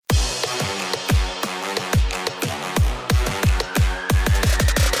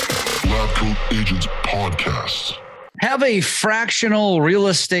Agents Podcast. Have a fractional real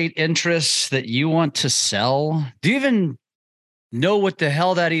estate interest that you want to sell? Do you even know what the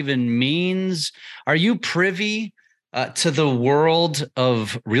hell that even means? Are you privy to the world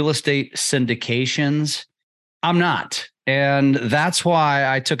of real estate syndications? I'm not. And that's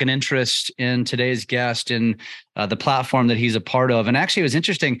why I took an interest in today's guest in the platform that he's a part of. And actually, it was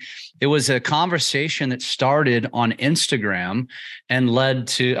interesting. It was a conversation that started on Instagram and led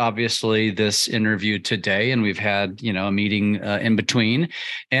to obviously this interview today. And we've had, a meeting in between.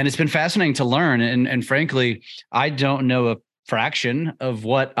 And it's been fascinating to learn. And frankly, I don't know a fraction of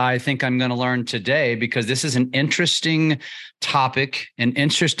what I think I'm going to learn today, because this is an interesting topic, an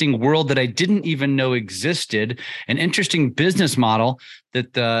interesting world that I didn't even know existed, an interesting business model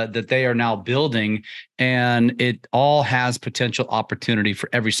that they are now building, and it all has potential opportunity for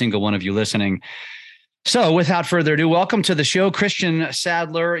every single one of you listening. So without further ado, welcome to the show, Christian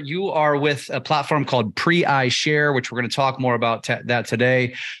Sadler. You are with a platform called Pre-iShare, which we're going to talk more about that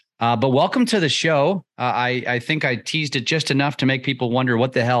today. But welcome to the show. I think I teased it just enough to make people wonder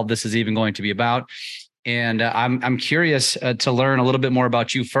what the hell this is even going to be about. And I'm curious to learn a little bit more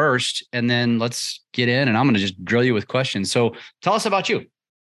about you first, and then let's get in, and I'm going to just drill you with questions. So tell us about you.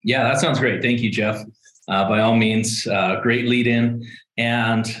 Yeah, that sounds great. Thank you, Jeff. By all means, great lead in.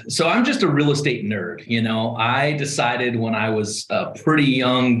 And so I'm just a real estate nerd. I decided when I was a pretty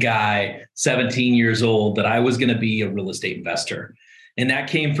young guy, 17 years old, that I was going to be a real estate investor. And that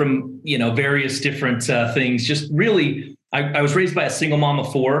came from, various different things. Just really, I was raised by a single mom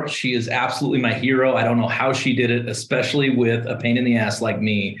of four. She is absolutely my hero. I don't know how she did it, especially with a pain in the ass like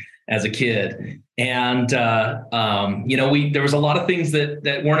me as a kid. And, there was a lot of things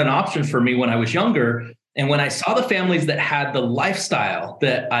that weren't an option for me when I was younger. And when I saw the families that had the lifestyle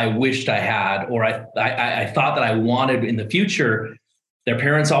that I wished I had, or I thought that I wanted in the future, their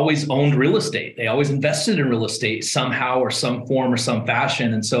parents always owned real estate. They always invested in real estate somehow or some form or some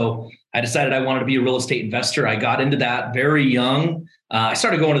fashion. And so I decided I wanted to be a real estate investor. I got into that very young. I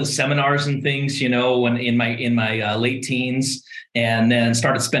started going to the seminars and things, when in my late teens, and then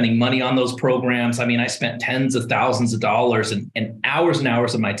started spending money on those programs. I mean, I spent tens of thousands of dollars and hours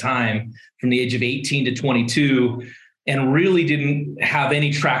of my time from the age of 18 to 22. And really didn't have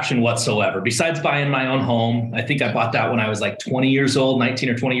any traction whatsoever besides buying my own home. I think I bought that when I was like 20 years old, 19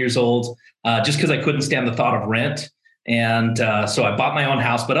 or 20 years old, just because I couldn't stand the thought of rent. And so I bought my own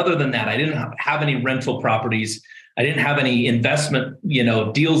house. But other than that, I didn't have any rental properties. I didn't have any investment,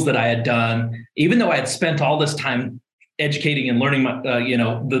 deals that I had done, even though I had spent all this time educating and learning,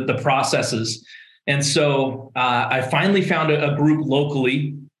 the processes. And so I finally found a group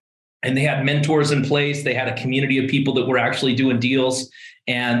locally. And they had mentors in place. They had a community of people that were actually doing deals.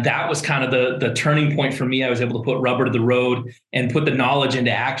 And that was kind of the turning point for me. I was able to put rubber to the road and put the knowledge into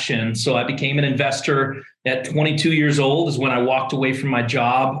action. So I became an investor at 22 years old is when I walked away from my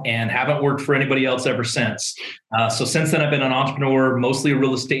job, and haven't worked for anybody else ever since. So since then, I've been an entrepreneur, mostly a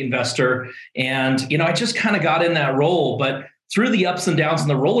real estate investor. And, I just kind of got in that role. But through the ups and downs and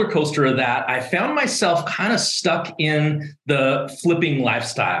the roller coaster of that, I found myself kind of stuck in the flipping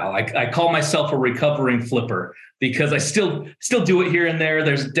lifestyle. I call myself a recovering flipper because I still do it here and there.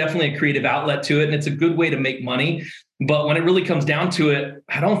 There's definitely a creative outlet to it, and it's a good way to make money. But when it really comes down to it,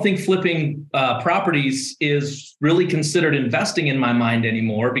 I don't think flipping properties is really considered investing in my mind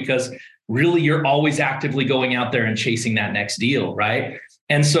anymore, because really you're always actively going out there and chasing that next deal, right?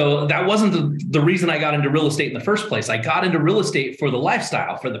 And so that wasn't the reason I got into real estate in the first place. I got into real estate for the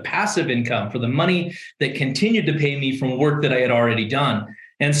lifestyle, for the passive income, for the money that continued to pay me from work that I had already done.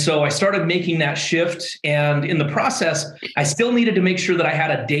 And so I started making that shift. And in the process, I still needed to make sure that I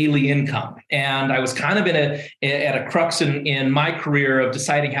had a daily income. And I was kind of at a crux in my career of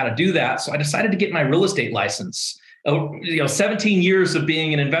deciding how to do that. So I decided to get my real estate license. 17 years of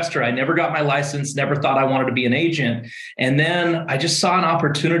being an investor, I never got my license, never thought I wanted to be an agent. And then I just saw an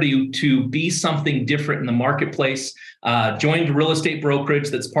opportunity to be something different in the marketplace, joined a real estate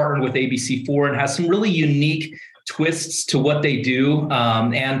brokerage that's partnered with ABC4 and has some really unique twists to what they do.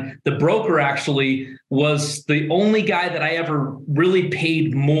 And the broker actually was the only guy that I ever really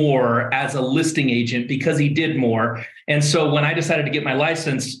paid more as a listing agent because he did more. And so when I decided to get my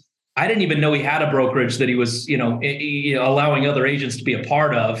license, I didn't even know he had a brokerage that he was, allowing other agents to be a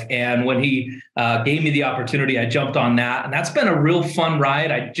part of. And when he gave me the opportunity, I jumped on that. And that's been a real fun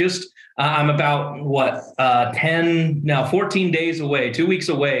ride. I'm about 14 days away, 2 weeks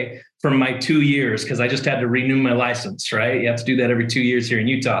away from my 2 years, because I just had to renew my license, right? You have to do that every 2 years here in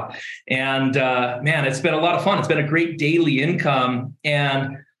Utah. And man, it's been a lot of fun. It's been a great daily income.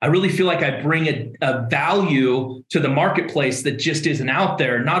 And I really feel like I bring a value to the marketplace that just isn't out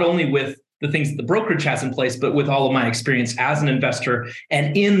there, not only with the things that the brokerage has in place, but with all of my experience as an investor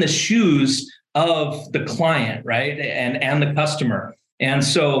and in the shoes of the client, right? And the customer. And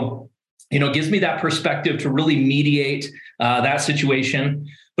so, it gives me that perspective to really mediate that situation.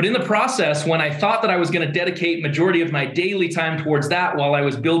 But in the process, when I thought that I was going to dedicate majority of my daily time towards that while I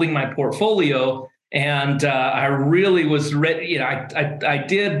was building my portfolio, and I really was ready, I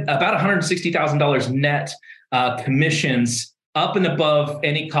did about $160,000 net commissions up and above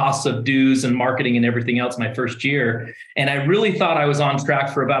any costs of dues and marketing and everything else my first year. And I really thought I was on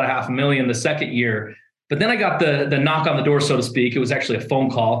track for about $500,000 the second year. But then I got the knock on the door, so to speak. It was actually a phone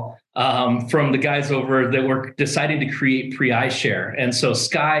call from the guys over that were deciding to create Pre-iShare. And so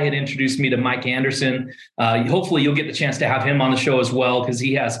Sky had introduced me to Mike Anderson. Hopefully you'll get the chance to have him on the show as well, because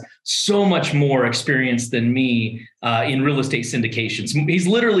he has so much more experience than me in real estate syndications. He's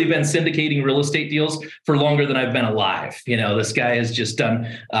literally been syndicating real estate deals for longer than I've been alive. This guy has just done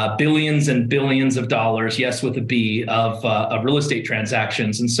billions and billions of dollars, yes, with a B, of real estate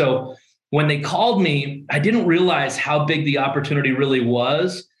transactions. And so when they called me, I didn't realize how big the opportunity really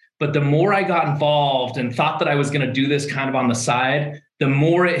was. But the more I got involved and thought that I was going to do this kind of on the side, the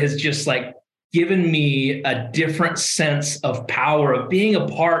more it has just given me a different sense of power of being a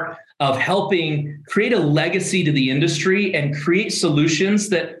part of helping create a legacy to the industry and create solutions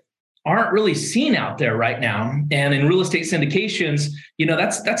that aren't really seen out there right now. And in real estate syndications,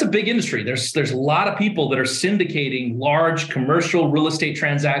 that's a big industry. There's a lot of people that are syndicating large commercial real estate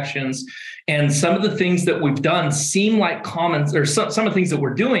transactions. And some of the things that we've done seem like common, or some of the things that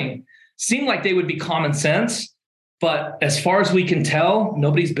we're doing seem like they would be common sense. But as far as we can tell,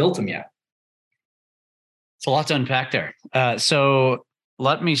 nobody's built them yet. It's a lot to unpack there. So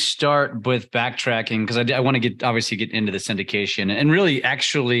let me start with backtracking, because I want to get into the syndication, and really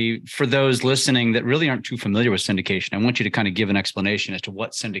actually for those listening that really aren't too familiar with syndication, I want you to kind of give an explanation as to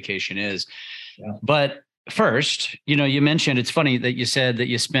what syndication is. Yeah. But first, you mentioned, it's funny that you said that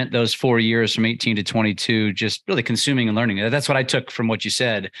you spent those 4 years from 18 to 22 just really consuming and learning. That's what I took from what you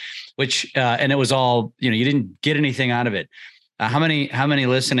said, which and it was all, you didn't get anything out of it. How many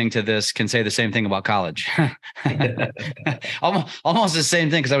listening to this can say the same thing about college? Almost the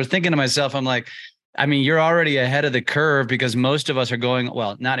same thing. Because I was thinking to myself, I'm like, you're already ahead of the curve, because most of us are going,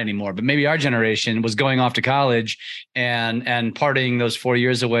 well, not anymore, but maybe our generation was going off to college and partying those 4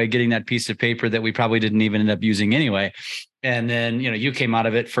 years away, getting that piece of paper that we probably didn't even end up using anyway. And then, you came out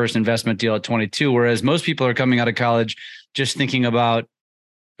of it, first investment deal at 22, whereas most people are coming out of college just thinking about,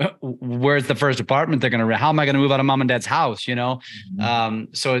 where's the first apartment they're going to rent? How am I going to move out of mom and dad's house?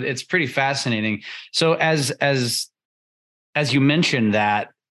 Mm-hmm. So it's pretty fascinating. So as you mentioned that,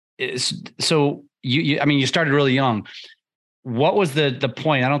 so you started really young. What was the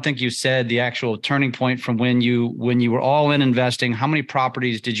point? I don't think you said the actual turning point from when you were all in investing. How many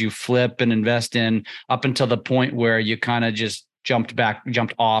properties did you flip and invest in up until the point where you kind of just jumped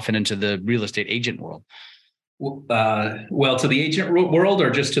off and into the real estate agent world? Well, to the agent world,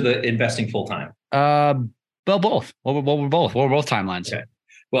 or just to the investing full time? Well, both. What were both? What were both timelines? Okay.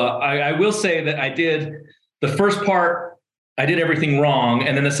 Well, I will say that I did the first part. I did everything wrong,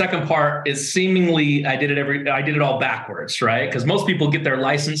 and then the second part is seemingly I did it all backwards, right? Because most people get their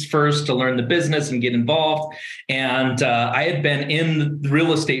license first to learn the business and get involved. And I had been in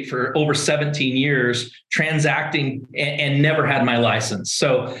real estate for over 17 years, transacting, and never had my license.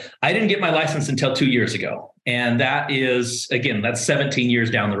 So I didn't get my license until 2 years ago. And that is, again, that's 17 years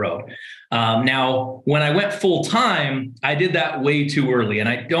down the road. Now, when I went full time, I did that way too early. And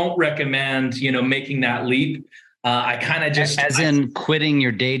I don't recommend, making that leap. I kind of just... As in quitting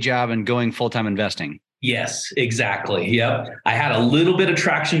your day job and going full-time investing. Yes, exactly. Yep. I had a little bit of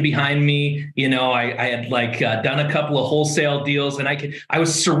traction behind me. I had done a couple of wholesale deals, and I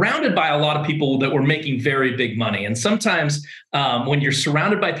was surrounded by a lot of people that were making very big money. And sometimes when you're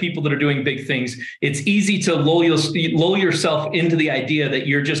surrounded by people that are doing big things, it's easy to lull yourself into the idea that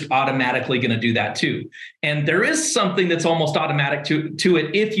you're just automatically going to do that too. And there is something that's almost automatic to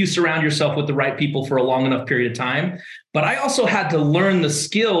it if you surround yourself with the right people for a long enough period of time. But I also had to learn the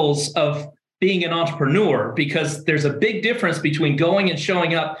skills of being an entrepreneur, because there's a big difference between going and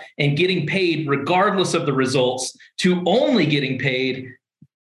showing up and getting paid regardless of the results to only getting paid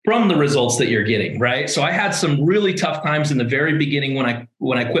from the results that you're getting, right? So I had some really tough times in the very beginning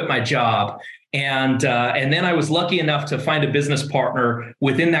when I quit my job. And then I was lucky enough to find a business partner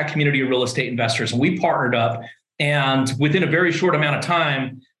within that community of real estate investors. And we partnered up, and within a very short amount of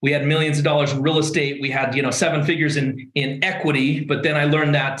time, We had millions of dollars in real estate. We had, seven figures in equity. But then I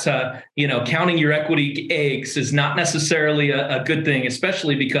learned that, counting your equity eggs is not necessarily a good thing,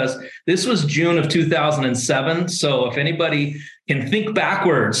 especially because this was June of 2007. So if anybody can think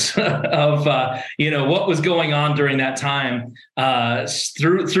backwards of, what was going on during that time,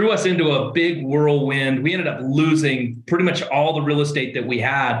 threw us into a big whirlwind. We ended up losing pretty much all the real estate that we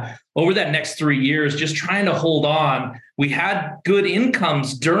had over that next 3 years, just trying to hold on. We had good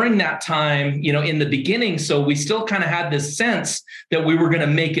incomes during that time, in the beginning. So we still kind of had this sense that we were going to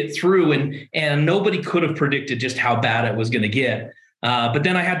make it through, and nobody could have predicted just how bad it was going to get. But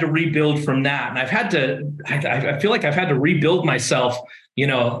then I had to rebuild from that. And I feel like I've had to rebuild myself,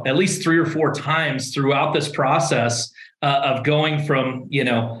 at least 3 or 4 times throughout this process of going from,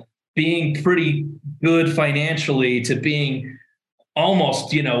 being pretty good financially to being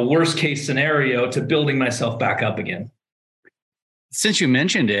almost, worst case scenario to building myself back up again. Since you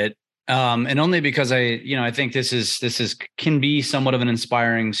mentioned it, and only because I think this can be somewhat of an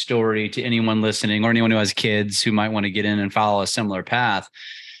inspiring story to anyone listening or anyone who has kids who might want to get in and follow a similar path.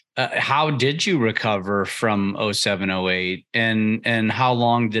 How did you recover from 07, 08, and how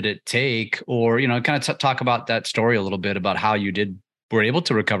long did it take? Or, kind of talk about that story a little bit about how you were able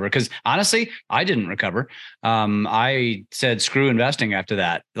to recover. Because honestly, I didn't recover. I said, screw investing after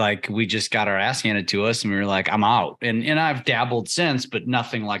that. Like, we just got our ass handed to us and we were like, I'm out. And I've dabbled since, but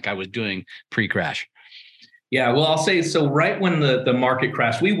nothing like I was doing pre-crash. Yeah, well, I'll say, so right when the market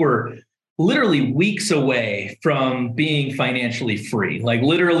crashed, we were literally weeks away from being financially free. Like,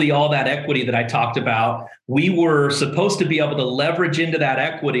 literally all that equity that I talked about, we were supposed to be able to leverage into that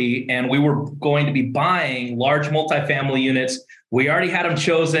equity, and we were going to be buying large multifamily units. We already had them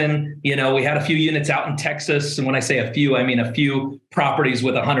chosen. We had a few units out in Texas. And when I say a few, I mean a few properties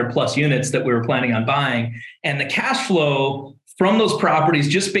with 100 plus units that we were planning on buying. And the cash flow from those properties,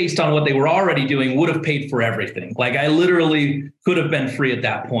 just based on what they were already doing, would have paid for everything. Like, I literally could have been free at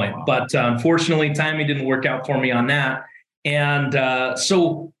that point. But unfortunately, timing didn't work out for me on that. And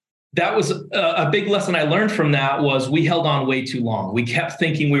so that was a big lesson I learned from that. Was we held on way too long. We kept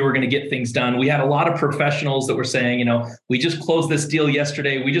thinking we were going to get things done. We had a lot of professionals that were saying, we just closed this deal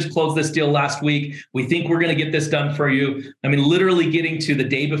yesterday. We just closed this deal last week. We think we're going to get this done for you. I mean, literally getting to the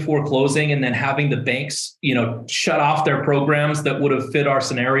day before closing and then having the banks, shut off their programs that would have fit our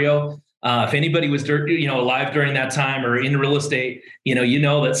scenario. If anybody was, alive during that time or in real estate,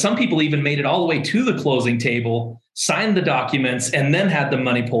 that some people even made it all the way to the closing table, signed the documents, and then had the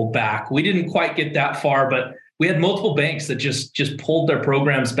money pulled back. We didn't quite get that far, but we had multiple banks that just pulled their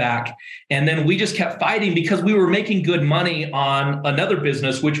programs back. And then we just kept fighting because we were making good money on another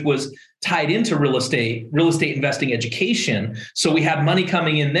business, which was tied into real estate investing education. So we had money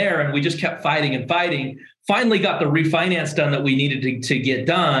coming in there, and we just kept fighting and fighting. Finally got the refinance done that we needed to get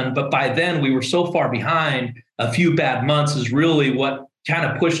done. But by then we were so far behind. A few bad months is really what kind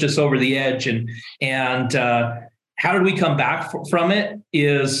of pushed us over the edge. And how did we come back from it?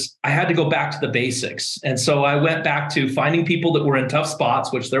 Is I had to go back to the basics. And so I went back to finding people that were in tough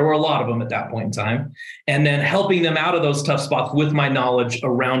spots, which there were a lot of them at that point in time, and then helping them out of those tough spots with my knowledge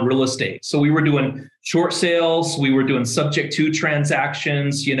around real estate. So we were doing short sales. We were doing subject to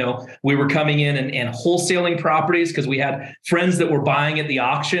transactions. We were coming in and wholesaling properties because we had friends that were buying at the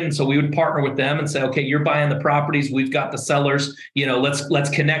auction. So we would partner with them and say, okay, you're buying the properties. We've got the sellers. Let's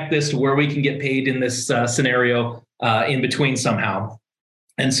connect this to where we can get paid in this scenario in between somehow.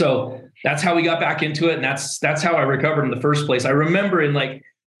 And so that's how we got back into it. And that's how I recovered in the first place. I remember in I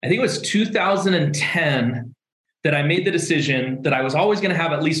think it was 2010 that I made the decision that I was always going to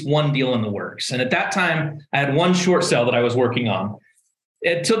have at least one deal in the works. And at that time, I had one short sale that I was working on.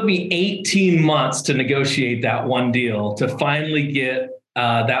 It took me 18 months to negotiate that one deal to finally get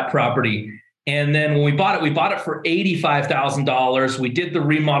that property. And then when we bought it for $85,000. We did the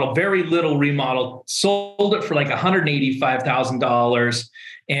remodel, very little remodel, sold it for like $185,000.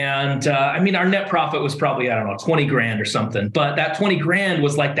 And our net profit was probably, 20 grand or something. But that 20 grand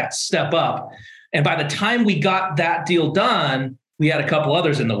was like that step up. And by the time we got that deal done, we had a couple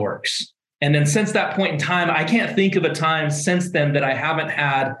others in the works. And then since that point in time, I can't think of a time since then that I haven't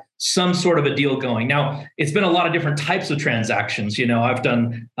had some sort of a deal going. Now, it's been a lot of different types of transactions. I've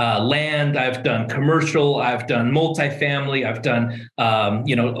done land, I've done commercial, I've done multifamily, I've done,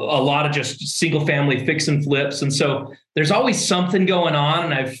 a lot of just single family fix and flips. And so there's always something going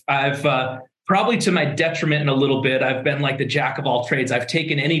on. And I've probably to my detriment in a little bit, I've been like the jack of all trades. I've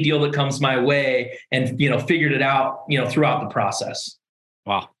taken any deal that comes my way and, figured it out, throughout the process.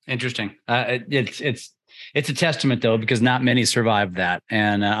 Wow. Interesting. it's a testament though, because not many survived that.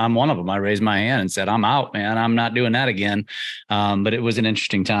 And I'm one of them. I raised my hand and said, I'm out, man. I'm not doing that again. But it was an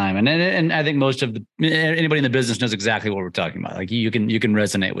interesting time. And I think most of anybody in the business knows exactly what we're talking about. Like you can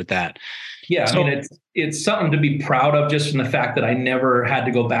resonate with that. Yeah. So, I mean, it's something to be proud of just from the fact that I never had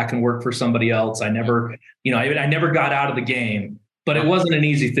to go back and work for somebody else. I never, I never got out of the game, but it wasn't an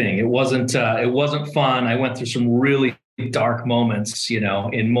easy thing. It wasn't fun. I went through some really dark moments,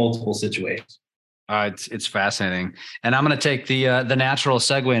 in multiple situations. It's fascinating. And I'm going to take the natural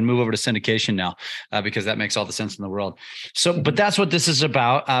segue and move over to syndication now, because that makes all the sense in the world. So, but that's what this is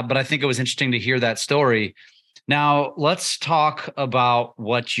about. But I think it was interesting to hear that story. Now let's talk about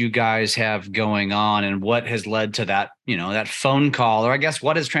what you guys have going on and what has led to that, that phone call, or I guess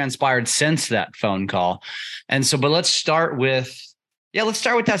what has transpired since that phone call. And so, but let's start with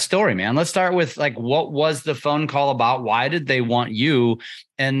that story, man. Let's start with like, what was the phone call about? Why did they want you?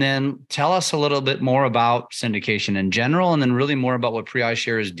 And then tell us a little bit more about syndication in general, and then really more about what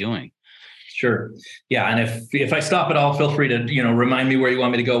PreIShare is doing. Sure. Yeah. And if I stop at all, feel free to, remind me where you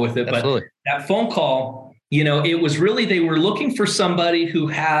want me to go with it. Absolutely. But that phone call, it was really, they were looking for somebody who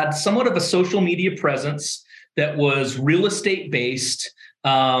had somewhat of a social media presence that was real estate based,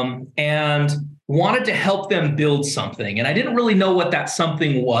 and wanted to help them build something. And I didn't really know what that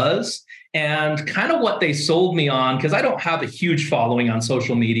something was, and kind of what they sold me on, because I don't have a huge following on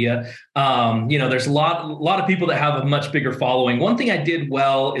social media. There's a lot of people that have a much bigger following. One thing I did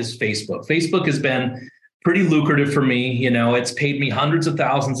well is Facebook. Facebook has been pretty lucrative for me. It's paid me hundreds of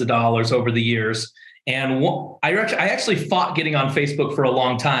thousands of dollars over the years. And I actually fought getting on Facebook for a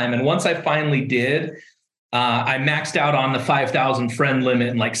long time. And once I finally did, I maxed out on the 5,000 friend limit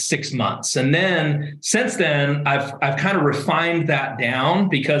in like 6 months. And then since then, I've kind of refined that down,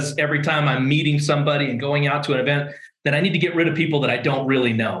 because every time I'm meeting somebody and going out to an event, then I need to get rid of people that I don't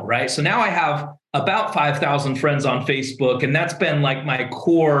really know. Right. So now I have about 5,000 friends on Facebook, and that's been like my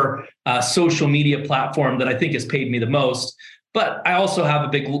core social media platform that I think has paid me the most. But I also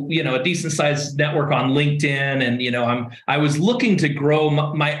have a decent sized network on LinkedIn, and, I was looking to grow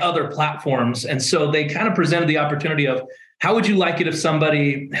my other platforms. And so they kind of presented the opportunity of, how would you like it if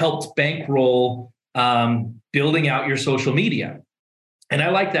somebody helped bankroll building out your social media? And I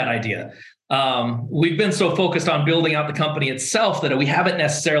like that idea. We've been so focused on building out the company itself that we haven't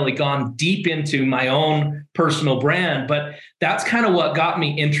necessarily gone deep into my own personal brand, but that's kind of what got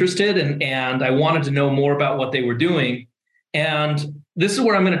me interested. And I wanted to know more about what they were doing. And this is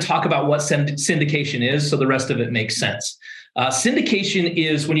where I'm going to talk about what syndication is, so the rest of it makes sense. Syndication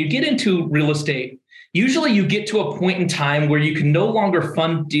is when you get into real estate, usually you get to a point in time where you can no longer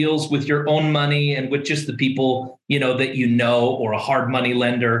fund deals with your own money and with just the people, that or a hard money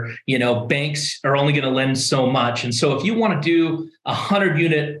lender. Banks are only going to lend so much. And so if you want to do a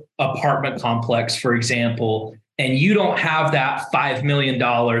 100-unit apartment complex, for example, and you don't have that $5 million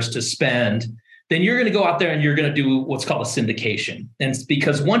to spend, then you're going to go out there and you're going to do what's called a syndication. And it's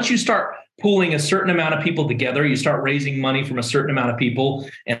because once you start pooling a certain amount of people together, you start raising money from a certain amount of people.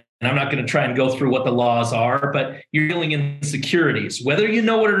 And I'm not going to try and go through what the laws are, but you're dealing in securities, whether you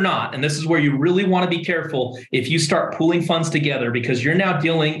know it or not. And this is where you really want to be careful if you start pooling funds together, because you're now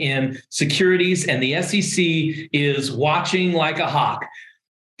dealing in securities, and the SEC is watching like a hawk.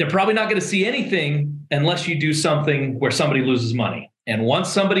 They're probably not going to see anything unless you do something where somebody loses money. And once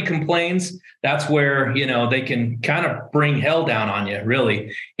somebody complains, that's where, they can kind of bring hell down on you,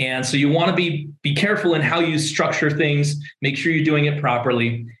 really. And so you want to be careful in how you structure things, make sure you're doing it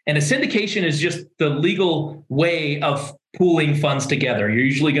properly. And a syndication is just the legal way of pooling funds together. You're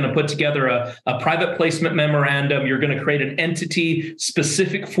usually going to put together a private placement memorandum. You're going to create an entity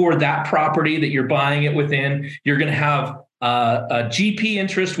specific for that property that you're buying it within. You're going to have a GP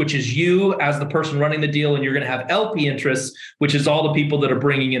interest, which is you as the person running the deal, and you're going to have LP interests, which is all the people that are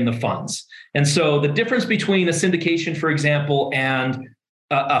bringing in the funds. And so the difference between a syndication, for example, and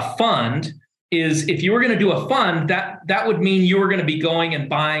a fund is, if you were going to do a fund, that would mean you were going to be going and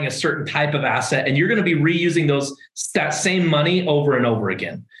buying a certain type of asset, and you're going to be reusing that same money over and over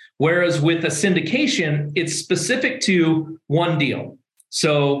again. Whereas with a syndication, it's specific to one deal.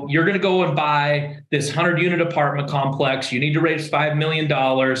 So you're going to go and buy this 100-unit apartment complex. You need to raise $5 million.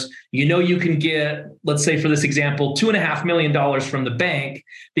 You can get, let's say for this example, $2.5 million from the bank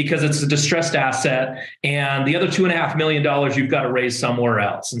because it's a distressed asset. And the other $2.5 million you've got to raise somewhere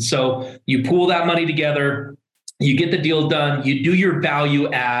else. And so you pool that money together. You get the deal done, you do your value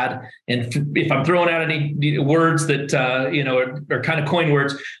add. And if I'm throwing out any words that, are kind of coin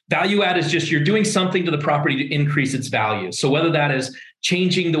words, value add is just, you're doing something to the property to increase its value. So whether that is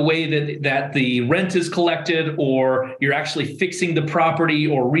changing the way that the rent is collected, or you're actually fixing the property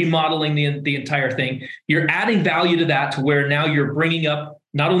or remodeling the entire thing. You're adding value to that, to where now you're bringing up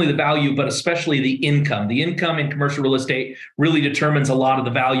not only the value, but especially the income. The income in commercial real estate really determines a lot of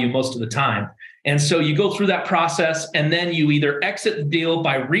the value most of the time. And so you go through that process, and then you either exit the deal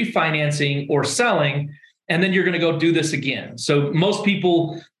by refinancing or selling, and then you're going to go do this again. So most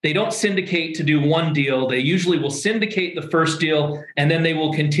people, they don't syndicate to do one deal. They usually will syndicate the first deal, and then they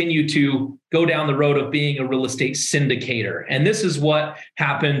will continue to go down the road of being a real estate syndicator. And this is what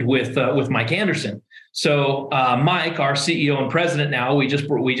happened with Mike Anderson. So Mike, our CEO and president now, we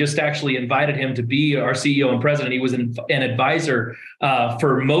just actually invited him to be our CEO and president. He was an advisor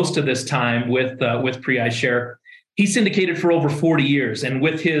for most of this time with Pre-iShare. He syndicated for over 40 years, and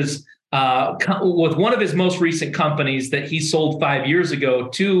with his with one of his most recent companies that he sold 5 years ago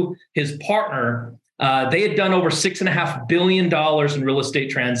to his partner, they had done over $6.5 billion in real estate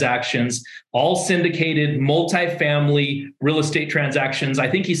transactions, all syndicated multifamily real estate transactions. I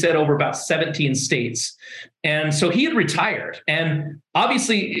think he said over about 17 states. And so he had retired. And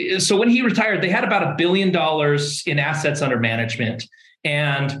obviously, so when he retired, they had about $1 billion in assets under management.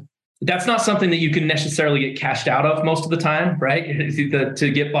 And that's not something that you can necessarily get cashed out of most of the time, right?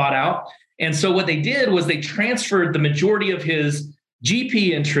 To get bought out. And so what they did was they transferred the majority of his GP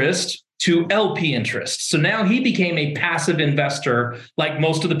interest to LP interest. So now he became a passive investor, like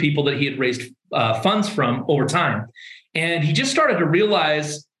most of the people that he had raised funds from over time. And he just started to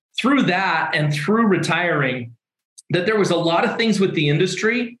realize through that and through retiring that there was a lot of things with the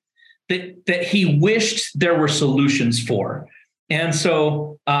industry that he wished there were solutions for. And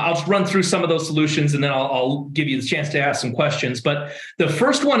so I'll just run through some of those solutions, and then I'll give you the chance to ask some questions. But the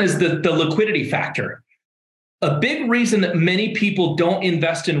first one is the liquidity factor. A big reason that many people don't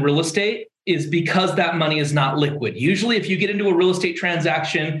invest in real estate is because that money is not liquid. Usually, if you get into a real estate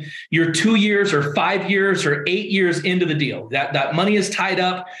transaction, you're 2 years or 5 years or 8 years into the deal. That money is tied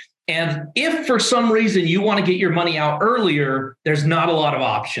up. And if for some reason you want to get your money out earlier, there's not a lot of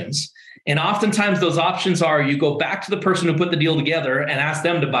options. And oftentimes those options are you go back to the person who put the deal together and ask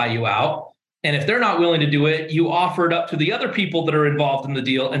them to buy you out. And if they're not willing to do it, you offer it up to the other people that are involved in the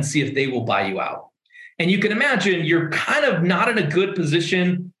deal and see if they will buy you out. And you can imagine you're kind of not in a good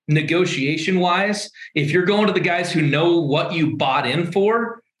position negotiation wise. If you're going to the guys who know what you bought in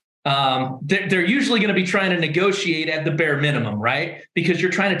for, they're usually going to be trying to negotiate at the bare minimum, right? Because you're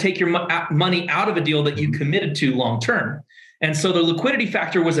trying to take your money out of a deal that you committed to long term. And so the liquidity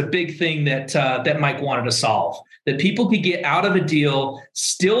factor was a big thing that Mike wanted to solve, that people could get out of a deal,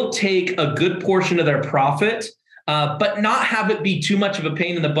 still take a good portion of their profit, but not have it be too much of a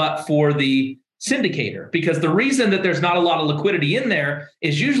pain in the butt for the syndicator. Because the reason that there's not a lot of liquidity in there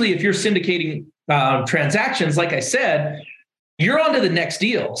is usually if you're syndicating transactions, like I said, you're on to the next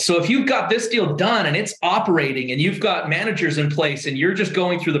deal. So if you've got this deal done and it's operating and you've got managers in place and you're just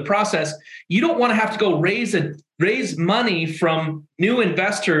going through the process, you don't want to have to go raise money from new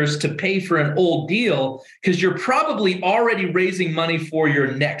investors to pay for an old deal, because you're probably already raising money for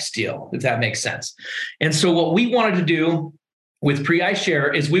your next deal, if that makes sense. And so what we wanted to do with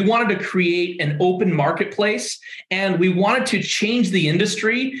Pre-iShare is we wanted to create an open marketplace, and we wanted to change the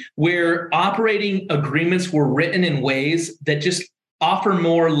industry where operating agreements were written in ways that just offer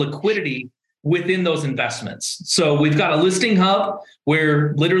more liquidity within those investments. So we've got a listing hub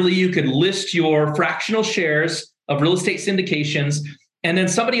where literally you could list your fractional shares of real estate syndications, and then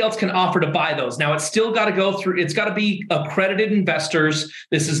somebody else can offer to buy those. Now, it's still got to go through, it's got to be accredited investors.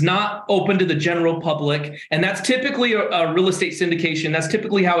 This is not open to the general public. And that's typically a real estate syndication. That's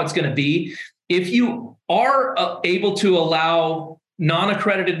typically how it's going to be. If you are able to allow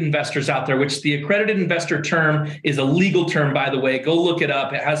non-accredited investors out there, which the accredited investor term is a legal term, by the way, go look it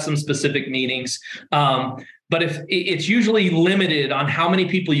up. It has some specific meanings. But if it's usually limited on how many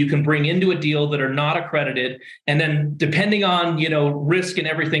people you can bring into a deal that are not accredited, and then depending on risk and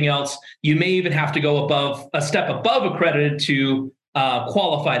everything else, you may even have to go a step above accredited to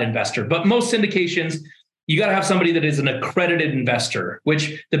qualified investor. But most syndications, you got to have somebody that is an accredited investor,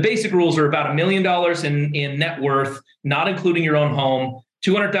 which the basic rules are about $1 million in net worth, not including your own home,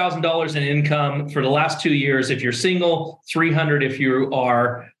 $200,000 in income for the last 2 years if you're single, $300,000 if you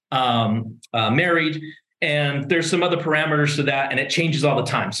are married. And there's some other parameters to that, and it changes all the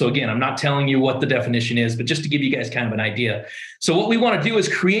time. So again, I'm not telling you what the definition is, but just to give you guys kind of an idea. So what we want to do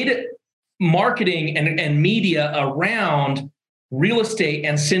is create marketing and media around real estate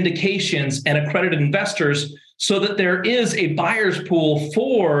and syndications and accredited investors so that there is a buyer's pool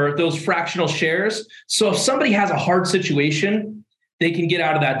for those fractional shares. So if somebody has a hard situation, they can get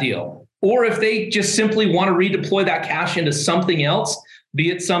out of that deal. or if they just simply want to redeploy that cash into something else, be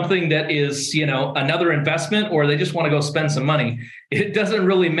it something that is, another investment, or they just want to go spend some money. It doesn't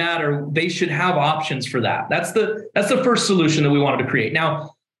really matter. They should have options for that. That's the first solution that we wanted to create.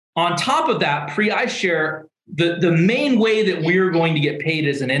 Now, on top of that, pre-iShare, the main way that we're going to get paid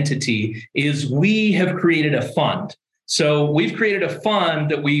as an entity is we have created a fund. So we've created a fund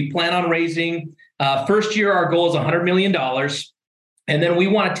that we plan on raising. First year, our goal is $100 million. And then we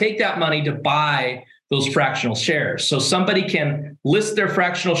want to take that money to buy those fractional shares. So somebody can list their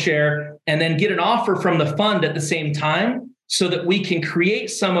fractional share and then get an offer from the fund at the same time, so that we can create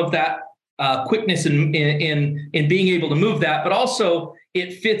some of that quickness in being able to move that. But also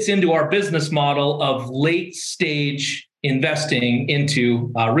it fits into our business model of late stage investing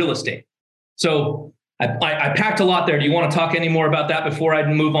into real estate. So I packed a lot there. Do you want to talk any more about that before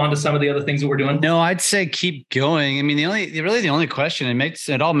I move on to some of the other things that we're doing? No, I'd say keep going. I mean, the only question,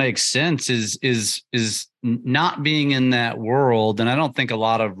 it all makes sense, is not being in that world, and I don't think a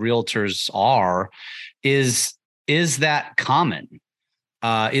lot of realtors are, is that common?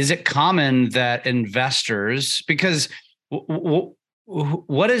 Is it common that investors, because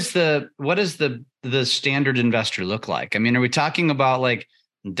what does the standard investor look like? I mean, are we talking about like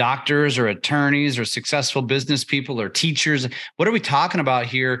doctors or attorneys or successful business people or teachers? What are we talking about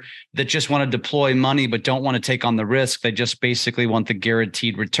here that just want to deploy money but don't want to take on the risk? They just basically want the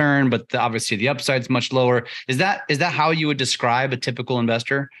guaranteed return, but obviously the upside's much lower. Is that how you would describe a typical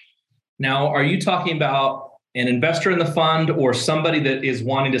investor? Now, are you talking about an investor in the fund or somebody that is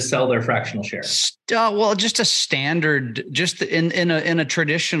wanting to sell their fractional share? Well, just a standard, just in a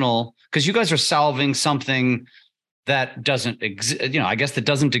traditional, because you guys are solving something that doesn't exist, I guess that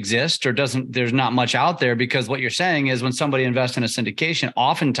doesn't exist, or there's not much out there, because what you're saying is when somebody invests in a syndication,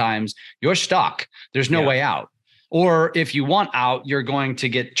 oftentimes you're stuck. There's no way out. Or if you want out, you're going to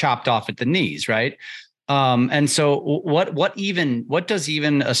get chopped off at the knees, right? And so what does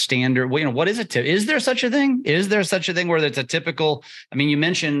even a standard, what is it? Is there such a thing? Is there such a thing where it's a typical, I mean, you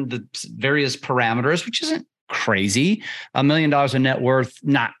mentioned the various parameters, which isn't crazy. $1 million of net worth,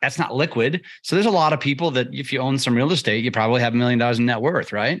 that's not liquid. So there's a lot of people that if you own some real estate, you probably have $1 million in net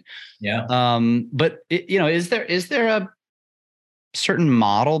worth, right? Yeah. But is there a certain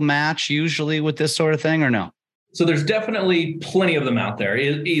model match usually with this sort of thing, or no? So there's definitely plenty of them out there.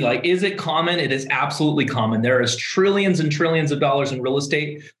 Is it common? It is absolutely common. There is trillions and trillions of dollars in real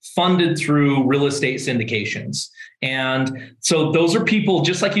estate funded through real estate syndications. And so those are people,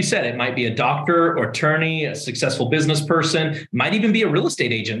 just like you said, it might be a doctor or attorney, a successful business person, might even be a real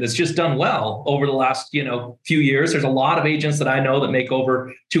estate agent that's just done well over the last, few years. There's a lot of agents that I know that make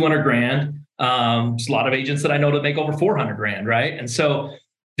over 200 grand. There's a lot of agents that I know that make over 400 grand, right? And so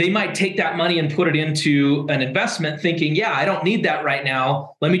they might take that money and put it into an investment thinking, I don't need that right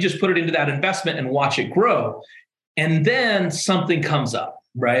now. Let me just put it into that investment and watch it grow. And then something comes up,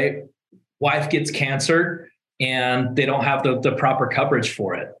 right? Wife gets cancer and they don't have the proper coverage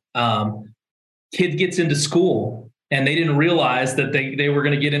for it. Kid gets into school and they didn't realize that they were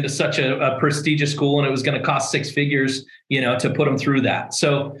going to get into such a prestigious school and it was going to cost six figures, to put them through that.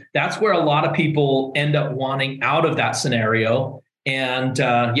 So that's where a lot of people end up wanting out of that scenario. And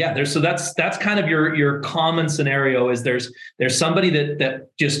that's kind of your common scenario is there's somebody that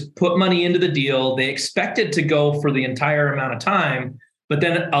just put money into the deal. They expected to go for the entire amount of time, but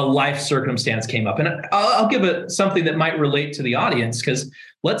then a life circumstance came up. And I'll give it something that might relate to the audience, because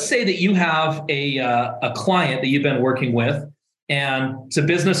let's say that you have a client that you've been working with, and it's a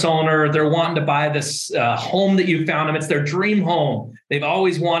business owner. They're wanting to buy this home that you found them. It's their dream home. They've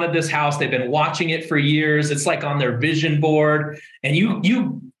always wanted this house. They've been watching it for years. It's like on their vision board. And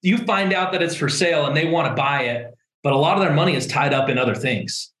you find out that it's for sale and they want to buy it, but a lot of their money is tied up in other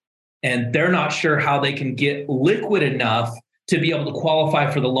things. And they're not sure how they can get liquid enough to be able to qualify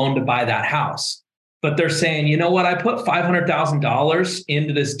for the loan to buy that house. But they're saying, you know what? I put $500,000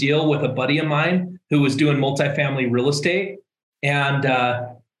 into this deal with a buddy of mine who was doing multifamily real estate. And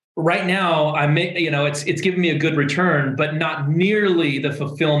right now, it's giving me a good return, but not nearly the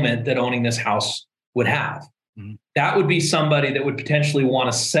fulfillment that owning this house would have. Mm-hmm. That would be somebody that would potentially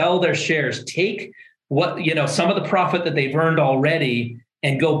want to sell their shares, take some of the profit that they've earned already,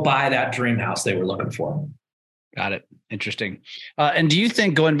 and go buy that dream house they were looking for. Got it. Interesting. And do you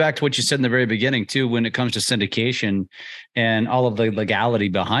think, going back to what you said in the very beginning too, when it comes to syndication and all of the legality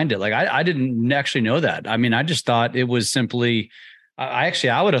behind it, like I didn't actually know that. I mean, I just thought it was simply, I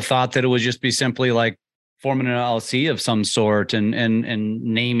would have thought that it would just be simply like forming an LLC of some sort and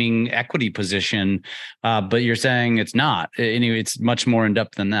naming equity position. But you're saying it's not. Anyway, it's much more in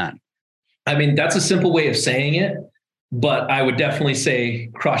depth than that. I mean, that's a simple way of saying it. But I would definitely say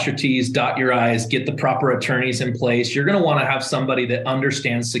cross your T's, dot your I's, get the proper attorneys in place. You're going to want to have somebody that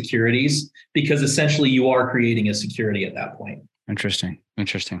understands securities, because essentially you are creating a security at that point. Interesting.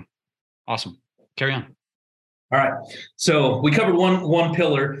 Awesome. Carry on. All right. So we covered one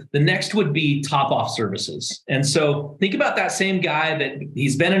pillar. The next would be top off services. And so think about that same guy that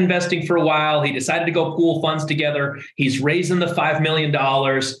he's been investing for a while. He decided to go pool funds together. He's raising the $5 million.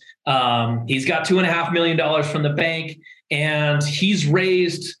 He's got $2.5 million from the bank, and he's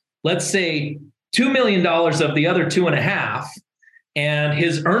raised, let's say, $2 million of the other 2.5. And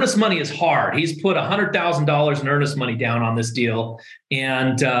his earnest money is hard. He's put $100,000 in earnest money down on this deal,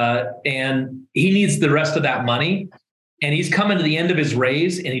 and he needs the rest of that money. And he's coming to the end of his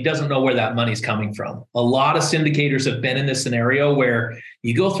raise, and he doesn't know where that money's coming from. A lot of syndicators have been in this scenario where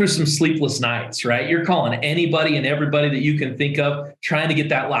you go through some sleepless nights, right? You're calling anybody and everybody that you can think of, trying to get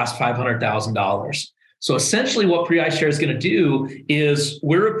that last $500,000. So essentially what PreIShare is going to do is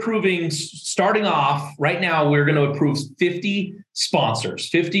we're approving, starting off right now, we're going to approve 50 sponsors,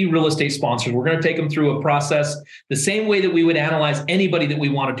 50 real estate sponsors. We're going to take them through a process the same way that we would analyze anybody that we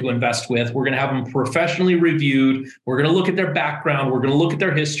wanted to invest with. We're going to have them professionally reviewed. We're going to look at their background. We're going to look at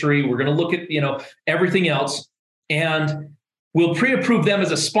their history. We're going to look at, everything else. And we'll pre-approve them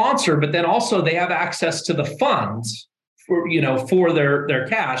as a sponsor, but then also they have access to the funds for their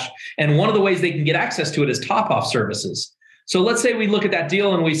cash. And one of the ways they can get access to it is top-off services. So let's say we look at that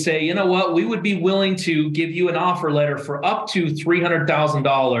deal and we say, you know what, we would be willing to give you an offer letter for up to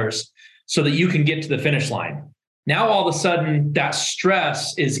 $300,000 so that you can get to the finish line. Now, all of a sudden, that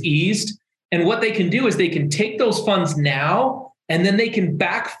stress is eased. And what they can do is they can take those funds now, and then they can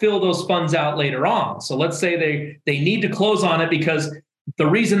backfill those funds out later on. So let's say they need to close on it because the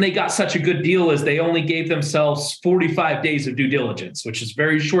reason they got such a good deal is they only gave themselves 45 days of due diligence, which is a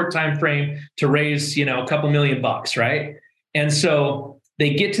very short time frame to raise, a couple $1 million, right? And so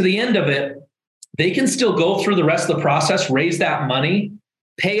they get to the end of it, they can still go through the rest of the process, raise that money,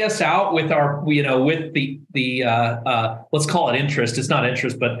 pay us out with our, with the let's call it interest. It's not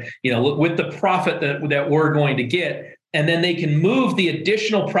interest, but with the profit that we're going to get, and then they can move the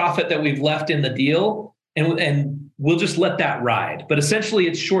additional profit that we've left in the deal, and we'll just let that ride. But essentially,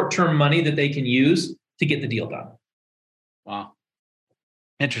 it's short-term money that they can use to get the deal done. Wow.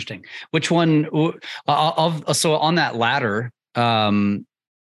 Interesting. Which one, so on that ladder, do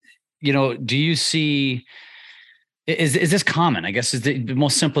you see, is this common? I guess is the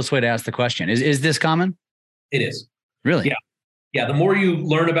most simplest way to ask the question. Is this common? It is. Really? Yeah. Yeah, the more you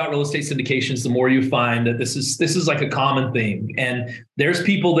learn about real estate syndications, the more you find that this is like a common thing. And there's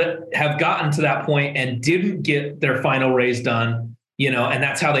people that have gotten to that point and didn't get their final raise done, and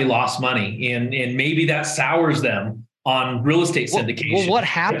that's how they lost money. And maybe that sours them on real estate syndication. Well, what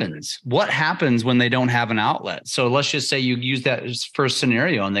happens? What happens when they don't have an outlet? So let's just say you use that as first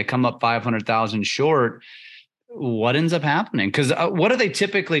scenario and they come up 500,000 short. What ends up happening? Because what are they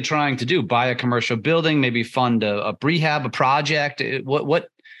typically trying to do? Buy a commercial building, maybe fund a rehab, a project? What?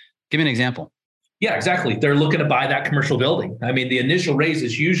 Give me an example. Yeah, exactly. They're looking to buy that commercial building. I mean, the initial raise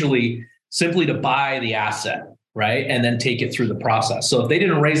is usually simply to buy the asset, right? And then take it through the process. So if they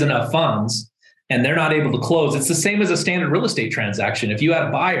didn't raise enough funds and they're not able to close, it's the same as a standard real estate transaction. If you had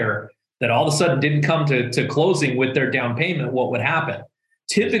a buyer that all of a sudden didn't come to closing with their down payment, what would happen?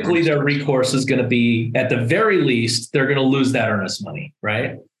 Typically, their recourse is going to be, at the very least, they're going to lose that earnest money,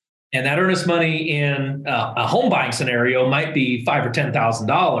 right? And that earnest money in a home buying scenario might be $5,000 or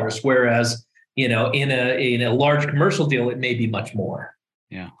 $10,000, whereas in a large commercial deal, it may be much more.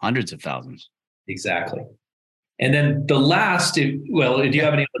 Yeah, hundreds of thousands. Exactly. And then the last, do you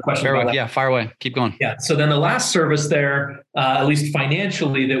have any other questions? Yeah, fire away. Keep going. Yeah. So then the last service there, at least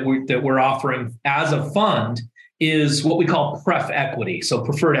financially, that we're offering as a fund, is what we call pref equity, so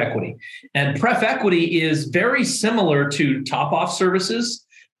preferred equity. And pref equity is very similar to top-off services,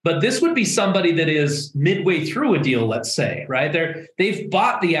 but this would be somebody that is midway through a deal, let's say, right? They've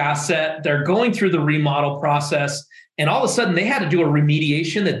bought the asset, they're going through the remodel process, and all of a sudden they had to do a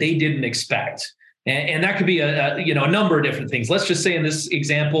remediation that they didn't expect. And that could be a number of different things. Let's just say in this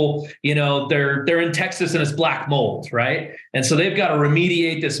example, they're in Texas and it's black mold, right? And so they've got to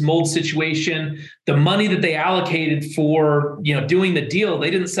remediate this mold situation. The money that they allocated for, doing the deal, they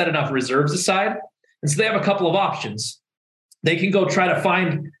didn't set enough reserves aside. And so they have a couple of options. They can go try to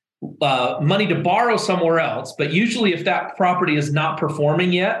find money to borrow somewhere else. But usually if that property is not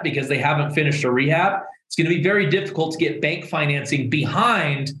performing yet because they haven't finished a rehab, it's going to be very difficult to get bank financing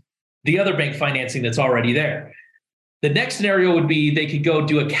behind the other bank financing that's already there. The next scenario would be they could go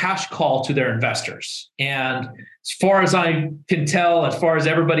do a cash call to their investors. And as far as I can tell, as far as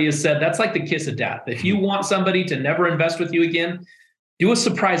everybody has said, that's like the kiss of death. If you want somebody to never invest with you again, do a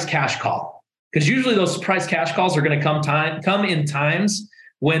surprise cash call. Because usually those surprise cash calls are going to come in times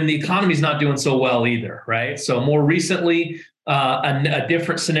when the economy is not doing so well either, right? So more recently, a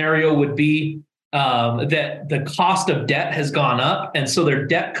different scenario would be that the cost of debt has gone up. And so their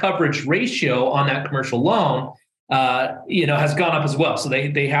debt coverage ratio on that commercial loan has gone up as well. So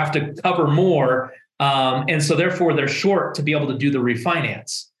they have to cover more. And so therefore they're short to be able to do the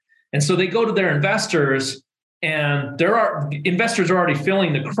refinance. And so they go to their investors, and investors are already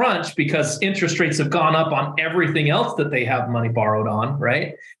feeling the crunch because interest rates have gone up on everything else that they have money borrowed on,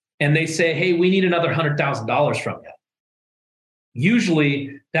 right? And they say, hey, we need another $100,000 from you.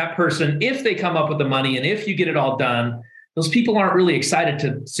 Usually that person, if they come up with the money and if you get it all done, those people aren't really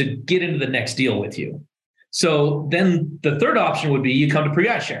excited to get into the next deal with you. So then the third option would be you come to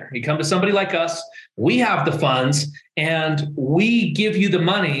PreIShare. You come to somebody like us. We have the funds and we give you the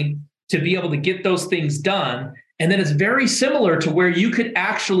money to be able to get those things done. And then it's very similar to where you could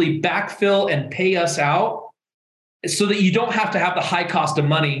actually backfill and pay us out so that you don't have to have the high cost of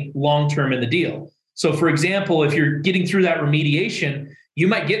money long-term in the deal. So for example, if you're getting through that remediation, you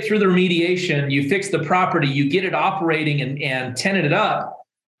might get through the remediation, you fix the property, you get it operating and tenant it up.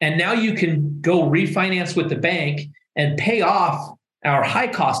 And now you can go refinance with the bank and pay off our high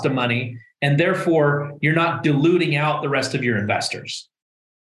cost of money. And therefore, you're not diluting out the rest of your investors.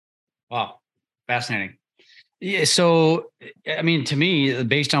 Wow. Fascinating. Yeah. So, I mean, to me,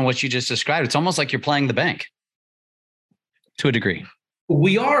 based on what you just described, it's almost like you're playing the bank to a degree.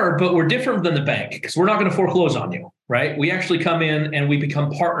 We are, but we're different than the bank because we're not going to foreclose on you, right? We actually come in and we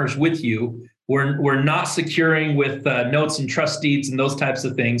become partners with you. We're not securing with notes and trust deeds and those types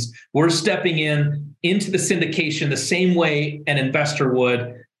of things. We're stepping into the syndication the same way an investor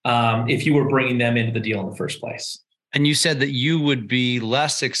would if you were bringing them into the deal in the first place. And you said that you would be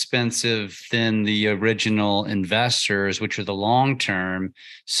less expensive than the original investors, which are the long-term.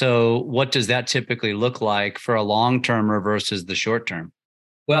 So what does that typically look like for a long-termer versus the short-term?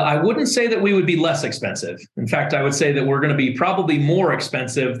 Well, I wouldn't say that we would be less expensive. In fact, I would say that we're going to be probably more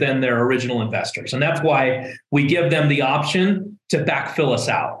expensive than their original investors. And that's why we give them the option to backfill us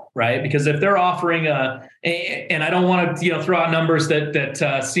out, right? Because if they're offering and I don't want to throw out numbers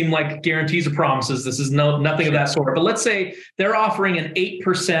that seem like guarantees or promises. This is nothing of that sort. But let's say they're offering an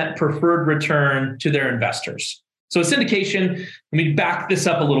 8% preferred return to their investors. So a syndication, let me back this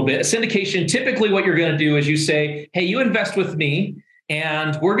up a little bit. A syndication, typically what you're going to do is you say, hey, you invest with me,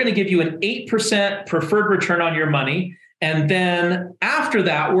 and we're going to give you an 8% preferred return on your money. And then after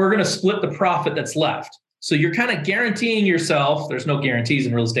that, we're going to split the profit that's left. So you're kind of guaranteeing yourself, there's no guarantees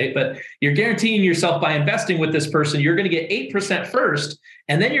in real estate, but you're guaranteeing yourself by investing with this person, you're going to get 8% first,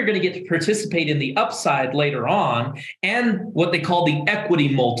 and then you're going to get to participate in the upside later on and what they call the equity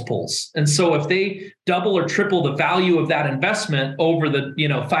multiples. And so if they double or triple the value of that investment over the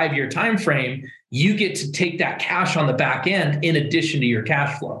 5-year time frame, you get to take that cash on the back end in addition to your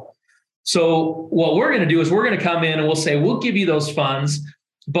cash flow. So what we're going to do is we're going to come in and we'll say, we'll give you those funds,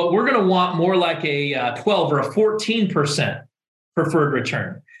 but we're going to want more like a 12 or a 14% preferred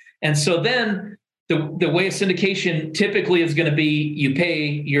return. And so then the way a syndication typically is going to be, you pay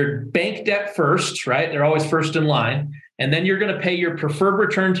your bank debt first, right? They're always first in line. And then you're going to pay your preferred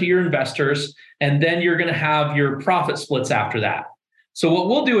return to your investors. And then you're going to have your profit splits after that. So what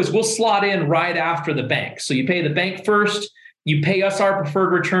we'll do is we'll slot in right after the bank. So you pay the bank first, you pay us our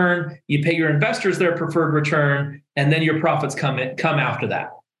preferred return, you pay your investors their preferred return, and then your profits come after that.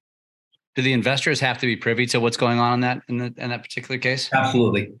 Do the investors have to be privy to what's going on in that particular case?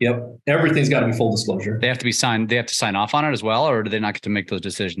 Absolutely. Yep. Everything's got to be full disclosure. They have to sign off on it as well, or do they not get to make those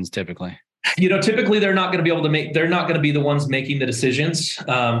decisions typically? Typically they're not going to be the ones making the decisions,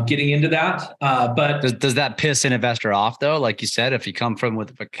 getting into that. But does that piss an investor off though? Like you said, if you come from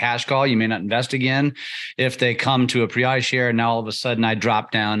with a cash call, you may not invest again. If they come to a PreIShare and now all of a sudden I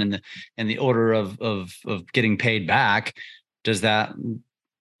drop down in the order of getting paid back, does that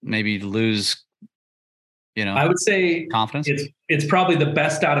maybe lose, I would say confidence? It's probably the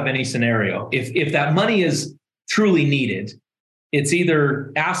best out of any scenario. If that money is truly needed, it's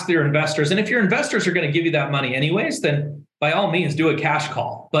either ask their investors. And if your investors are going to give you that money anyways, then by all means do a cash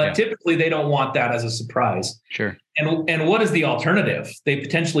call. But typically they don't want that as a surprise. Sure. And what is the alternative? They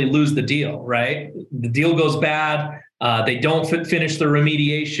potentially lose the deal, right? The deal goes bad. They don't finish the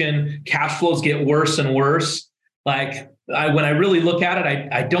remediation. Cash flows get worse and worse. When I really look at it,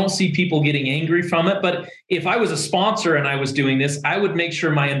 I don't see people getting angry from it. But if I was a sponsor and I was doing this, I would make sure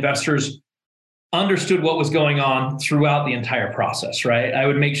my investors understood what was going on throughout the entire process, right? I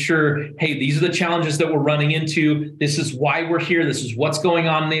would make sure, hey, these are the challenges that we're running into. This is why we're here. This is what's going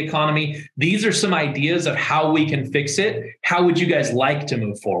on in the economy. These are some ideas of how we can fix it. How would you guys like to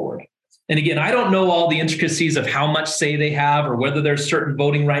move forward? And again, I don't know all the intricacies of how much say they have or whether there's certain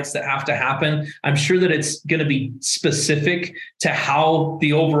voting rights that have to happen. I'm sure that it's going to be specific to how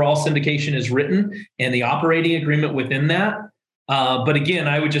the overall syndication is written and the operating agreement within that. But again,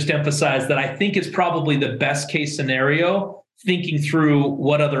 I would just emphasize that I think it's probably the best case scenario, thinking through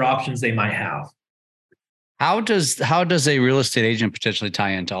what other options they might have. How does a real estate agent potentially tie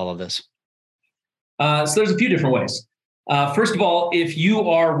into all of this? So there's a few different ways. First of all, if you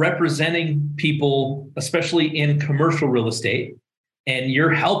are representing people, especially in commercial real estate, and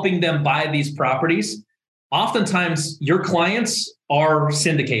you're helping them buy these properties, oftentimes your clients are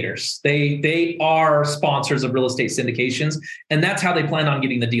syndicators. They are sponsors of real estate syndications, and that's how they plan on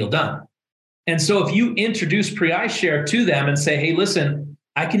getting the deal done. And so if you introduce pre-iShare to them and say, hey, listen,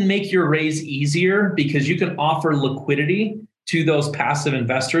 I can make your raise easier because you can offer liquidity to those passive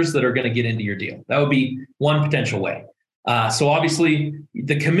investors that are going to get into your deal. That would be one potential way. So obviously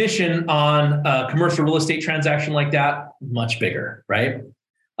the commission on a commercial real estate transaction like that, much bigger, right?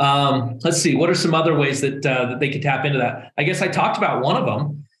 Let's see, what are some other ways that they could tap into that? I guess I talked about one of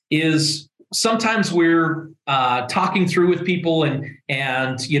them is sometimes we're talking through with people and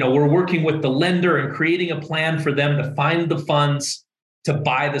we're working with the lender and creating a plan for them to find the funds to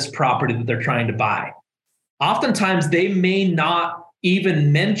buy this property that they're trying to buy. Oftentimes they may not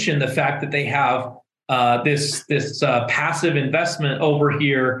even mention the fact that they have this passive investment over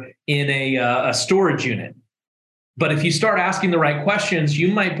here in a storage unit. But if you start asking the right questions, you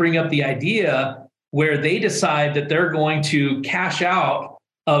might bring up the idea where they decide that they're going to cash out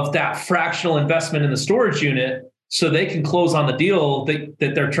of that fractional investment in the storage unit so they can close on the deal that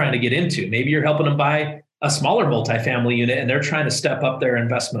they're trying to get into. Maybe you're helping them buy a smaller multifamily unit and they're trying to step up their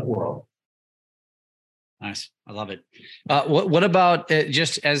investment world. Nice. I love it. What about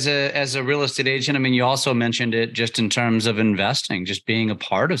just as a real estate agent? I mean, you also mentioned it just in terms of investing, just being a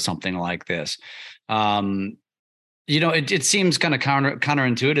part of something like this. It seems kind of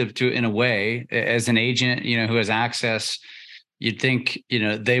counterintuitive to, in a way, as an agent, who has access. You'd think,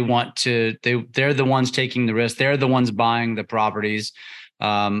 they're the ones taking the risk. They're the ones buying the properties.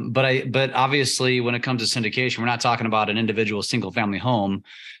 But obviously, when it comes to syndication, we're not talking about an individual single family home.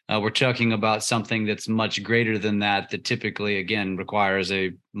 We're talking about something that's much greater than that typically, again, requires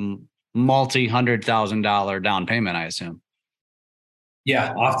a multi-$100,000 down payment, I assume.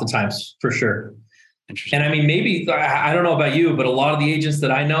 Yeah, oftentimes, for sure. Interesting. And I mean, maybe, I don't know about you, but a lot of the agents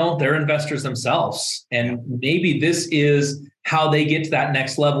that I know, they're investors themselves. And maybe this is how they get to that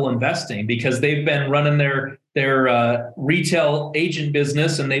next level investing, because they've been running their retail agent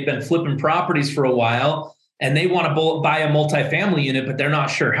business and they've been flipping properties for a while. And they want to buy a multifamily unit, but they're not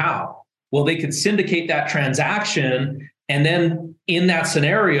sure how. Well, they could syndicate that transaction. And then in that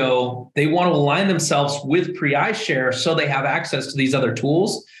scenario, they want to align themselves with pre-iShare so they have access to these other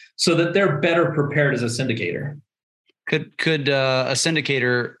tools so that they're better prepared as a syndicator. Could a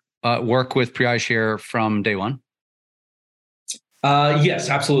syndicator work with pre-iShare from day one? Yes,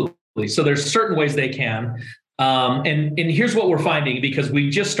 absolutely. So there's certain ways they can. And here's what we're finding, because we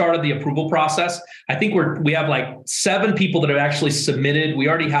just started the approval process. I think we have like 7 people that have actually submitted. We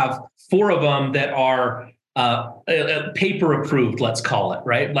already have 4 of them that are paper approved, let's call it,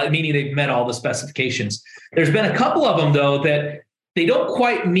 right? Meaning they've met all the specifications. There's been a couple of them, though, that they don't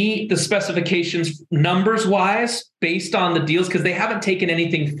quite meet the specifications numbers wise based on the deals because they haven't taken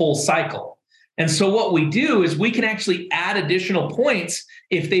anything full cycle. And so what we do is we can actually add additional points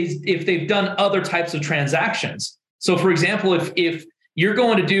if they've done other types of transactions. So for example, if you're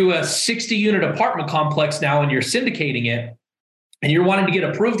going to do a 60 unit apartment complex now and you're syndicating it and you're wanting to get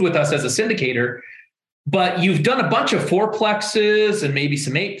approved with us as a syndicator, but you've done a bunch of 4plexes and maybe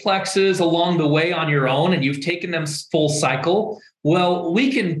some 8plexes along the way on your own and you've taken them full cycle, well,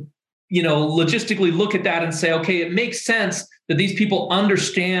 we can logistically look at that and say, okay, it makes sense that these people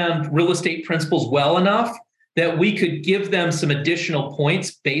understand real estate principles well enough that we could give them some additional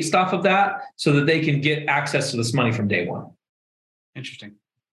points based off of that so that they can get access to this money from day one. Interesting.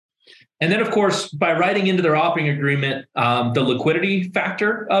 And then, of course, by writing into their operating agreement, the liquidity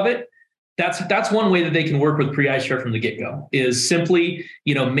factor of it, that's one way that they can work with pre-iShare from the get-go, is simply,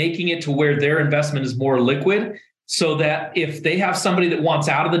 making it to where their investment is more liquid, so that if they have somebody that wants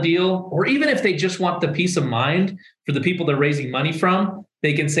out of the deal, or even if they just want the peace of mind for the people they're raising money from,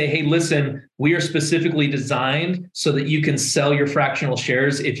 they can say, hey, listen, we are specifically designed so that you can sell your fractional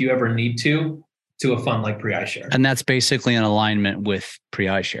shares if you ever need to a fund like pre-iShare. And that's basically an alignment with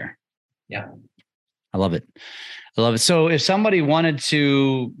pre-iShare. Yeah. I love it. I love it. So if somebody wanted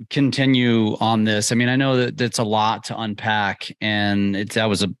to continue on this, I mean, I know that that's a lot to unpack, and that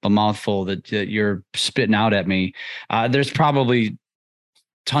was a mouthful that you're spitting out at me. There's probably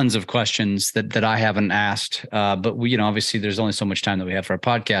tons of questions that I haven't asked, but we, obviously there's only so much time that we have for our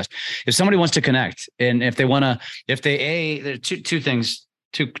podcast. If somebody wants to connect, and if they want to, there are two things,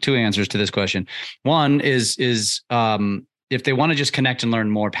 two answers to this question. One is if they want to just connect and learn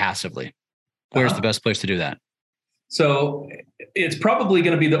more passively, where's the best place to do that? So it's probably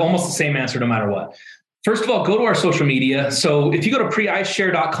going to be almost the same answer no matter what. First of all, go to our social media. So if you go to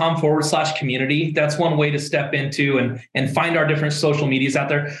preiShare.com/community, that's one way to step into and find our different social medias out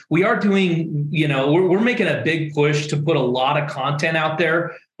there. We are doing, we're making a big push to put a lot of content out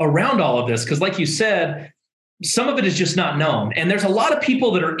there around all of this. Because like you said, some of it is just not known. And there's a lot of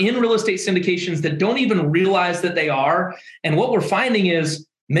people that are in real estate syndications that don't even realize that they are. And what we're finding is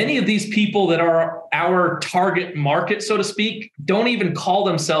many of these people that are our target market, so to speak, don't even call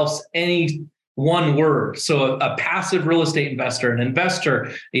themselves any one word. So a passive real estate investor, an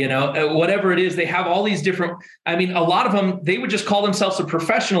investor, whatever it is, they have all these different, a lot of them, they would just call themselves a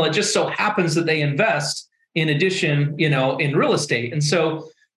professional. It just so happens that they invest in addition, in real estate. And so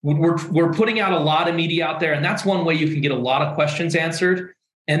we're putting out a lot of media out there, and that's one way you can get a lot of questions answered.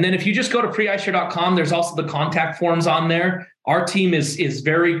 And then if you just go to preiShare.com, there's also the contact forms on there. Our team is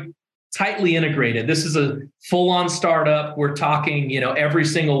very tightly integrated. This is a full-on startup. We're talking, every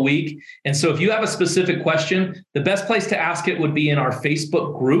single week. And so if you have a specific question, the best place to ask it would be in our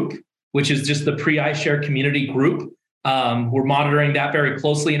Facebook group, which is just the preiShare community group. We're monitoring that very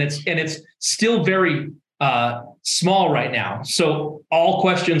closely, and it's still very small right now. So all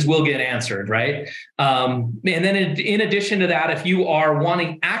questions will get answered, right? And then in addition to that, if you are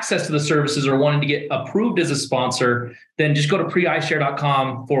wanting access to the services or wanting to get approved as a sponsor, then just go to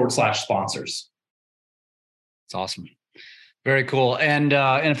preiShare.com/sponsors. It's awesome. Very cool. And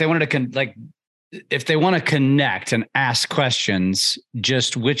if they wanted to if they want to connect and ask questions,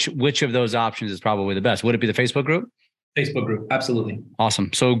 just which of those options is probably the best? Would it be the Facebook group? Facebook group. Absolutely.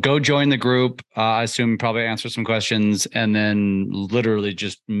 Awesome. So go join the group. I assume probably answer some questions and then literally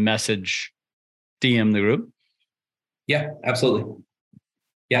just DM the group. Yeah, absolutely.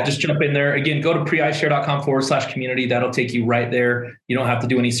 Yeah, just jump in there. Again, go to preiShare.com/community. That'll take you right there. You don't have to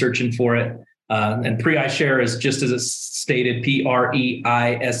do any searching for it. And preiShare is just as it's stated,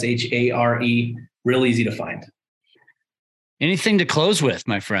 PREISHARE, real easy to find. Anything to close with,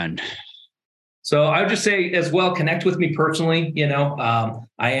 my friend? So I would just say as well, connect with me personally. I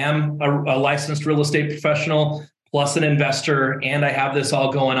am a licensed real estate professional plus an investor, and I have this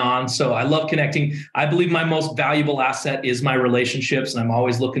all going on. So I love connecting. I believe my most valuable asset is my relationships, and I'm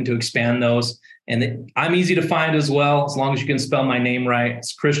always looking to expand those. And I'm easy to find as well, as long as you can spell my name right.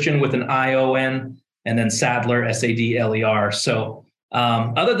 It's Christian with an ION, and then Sadler, SADLER. So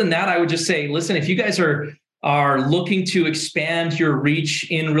other than that, I would just say, listen, if you guys are looking to expand your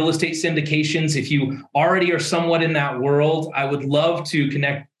reach in real estate syndications, if you already are somewhat in that world, I would love to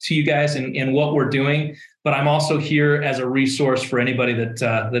connect to you guys in what we're doing. But I'm also here as a resource for anybody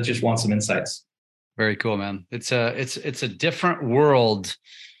that just wants some insights. Very cool, man. It's a different world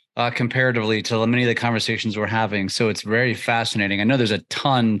comparatively to many of the conversations we're having. So it's very fascinating. I know there's a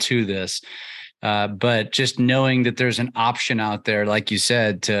ton to this, but just knowing that there's an option out there, like you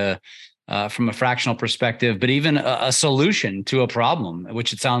said, to from a fractional perspective, but even a solution to a problem,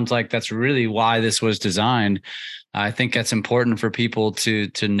 which it sounds like that's really why this was designed. I think that's important for people to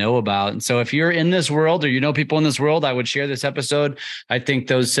know about. And so if you're in this world or you know people in this world, I would share this episode. I think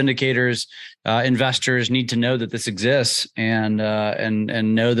those syndicators, investors need to know that this exists and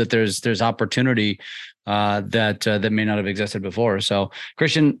know that there's opportunity that may not have existed before. So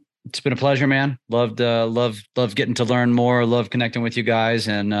Christian, it's been a pleasure, man. Loved getting to learn more. Love connecting with you guys.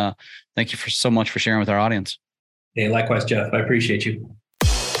 And thank you so much for sharing with our audience. Hey, likewise, Jeff. I appreciate you.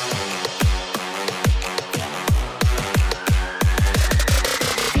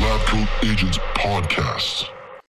 Lab Coat Agents Podcast.